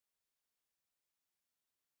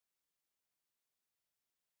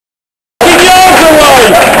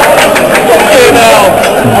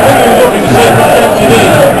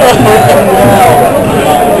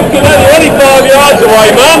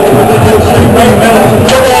right, man.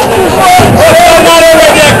 I'm not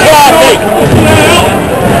already a coffee.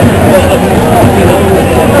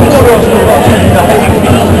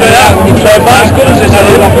 So about as good as this,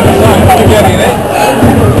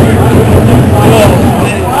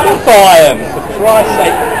 I am, for Christ's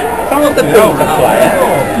sake. Come on the field to play.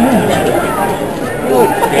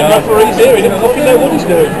 Fucking referee's here, he doesn't fucking know what he's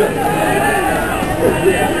doing.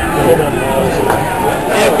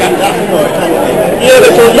 Yeah,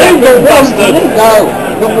 little legal bastard. No,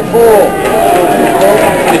 number 4.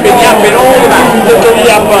 He's been yapping all the time. Little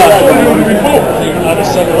yapper.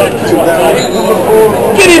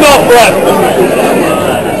 Get him off, Brad.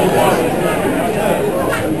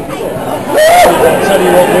 I'll tell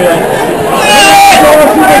you what we are.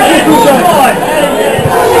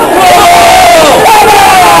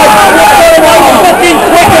 Fucking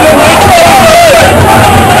quicker than me.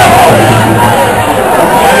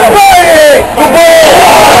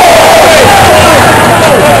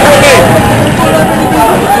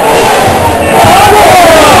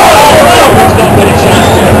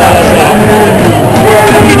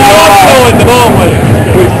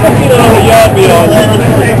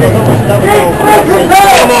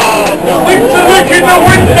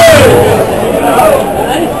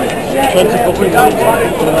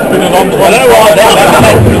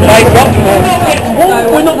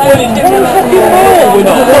 We're not winning one fucking ball. We're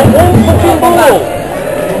not one fucking ball.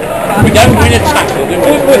 We don't win a tackle.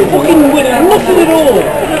 We're fucking winning nothing at all.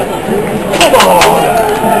 Come on.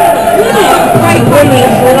 Great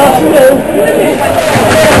winning for us too.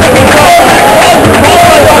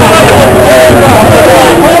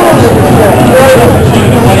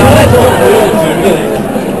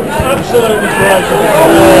 Absolutely great.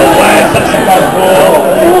 That's a bad ball.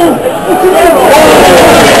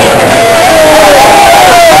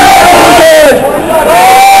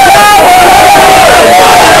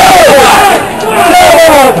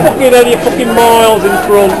 Fucking hell, you're fucking miles in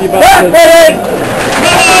front, you bastard.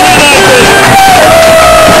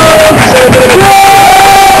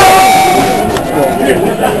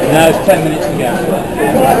 No, it's 10 minutes to go.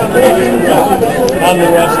 And the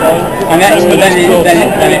rest on. And then it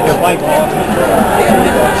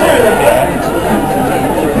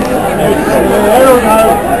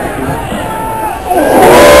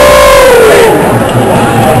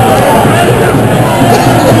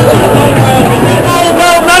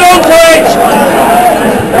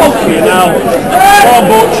Fucking hell. Come on,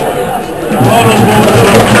 Butch.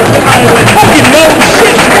 Fucking no shit.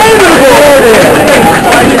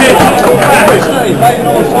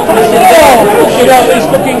 He's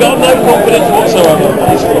fucking got no confidence whatsoever.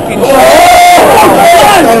 He's fucking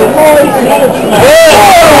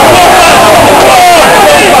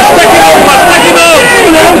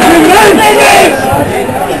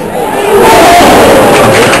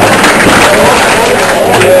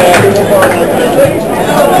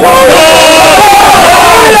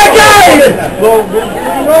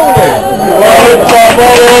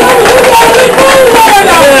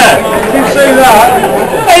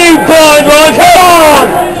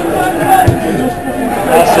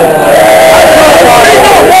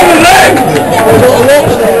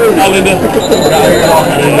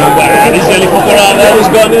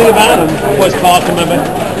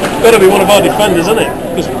got to be one of our defenders, isn't it?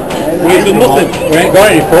 Because we've done nothing. We ain't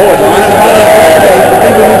got any forward.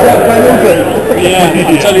 Yeah,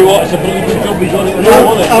 I'll tell you what, it's a bloody good job we've done it. We've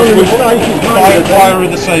fire of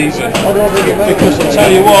the season. Because I'll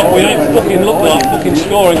tell you what, we ain't fucking looked like fucking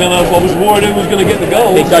scoring, and I was worried who was going to get the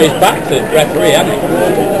goal. He got his back to the referee, hasn't he?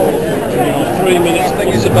 3 minutes, I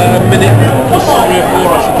think it's about a minute, plus 3 or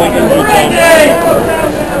 4 I should think, injury time.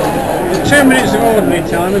 2 minutes of ordinary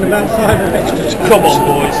time and about 5 of extra time. Come on,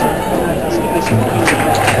 boys.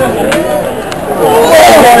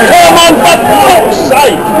 Come on, for fuck's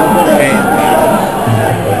sake!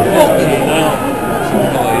 Fucking hell.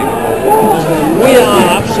 We are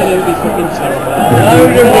absolutely fucking terrible.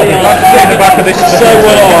 Get the back of this. So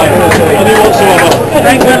will I. And who wants to have a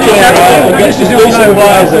fucking good right and gets his decent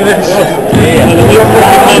players in this. And a new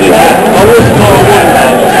fucking manager. I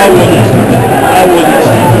wouldn't.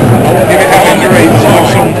 Give it out in the reach or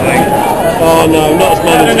something. Oh no, not as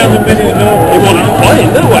manager. Another minute, no. We want him playing,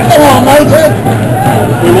 don't we? Come on, mate.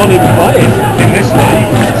 We want him playing. In this league.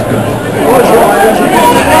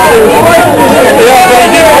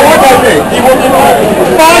 He wanted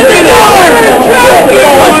 5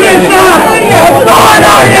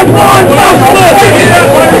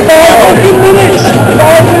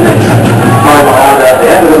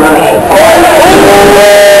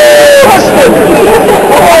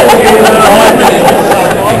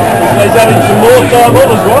 He's having some more time on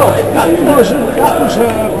as well.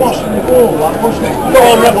 Come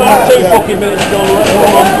on, ref, that's 2 fucking minutes ago, ref.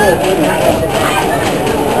 Come on.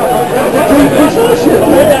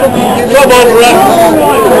 Come on, ref.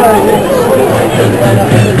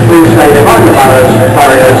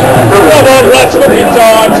 Come on, ref, look at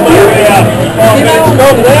times, mate. 5 minutes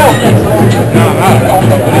gone now.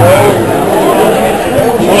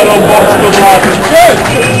 Well on, box, good lad. Good.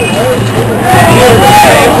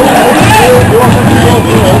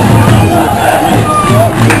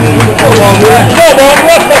 Come on,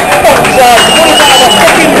 ref, for fuck's sake.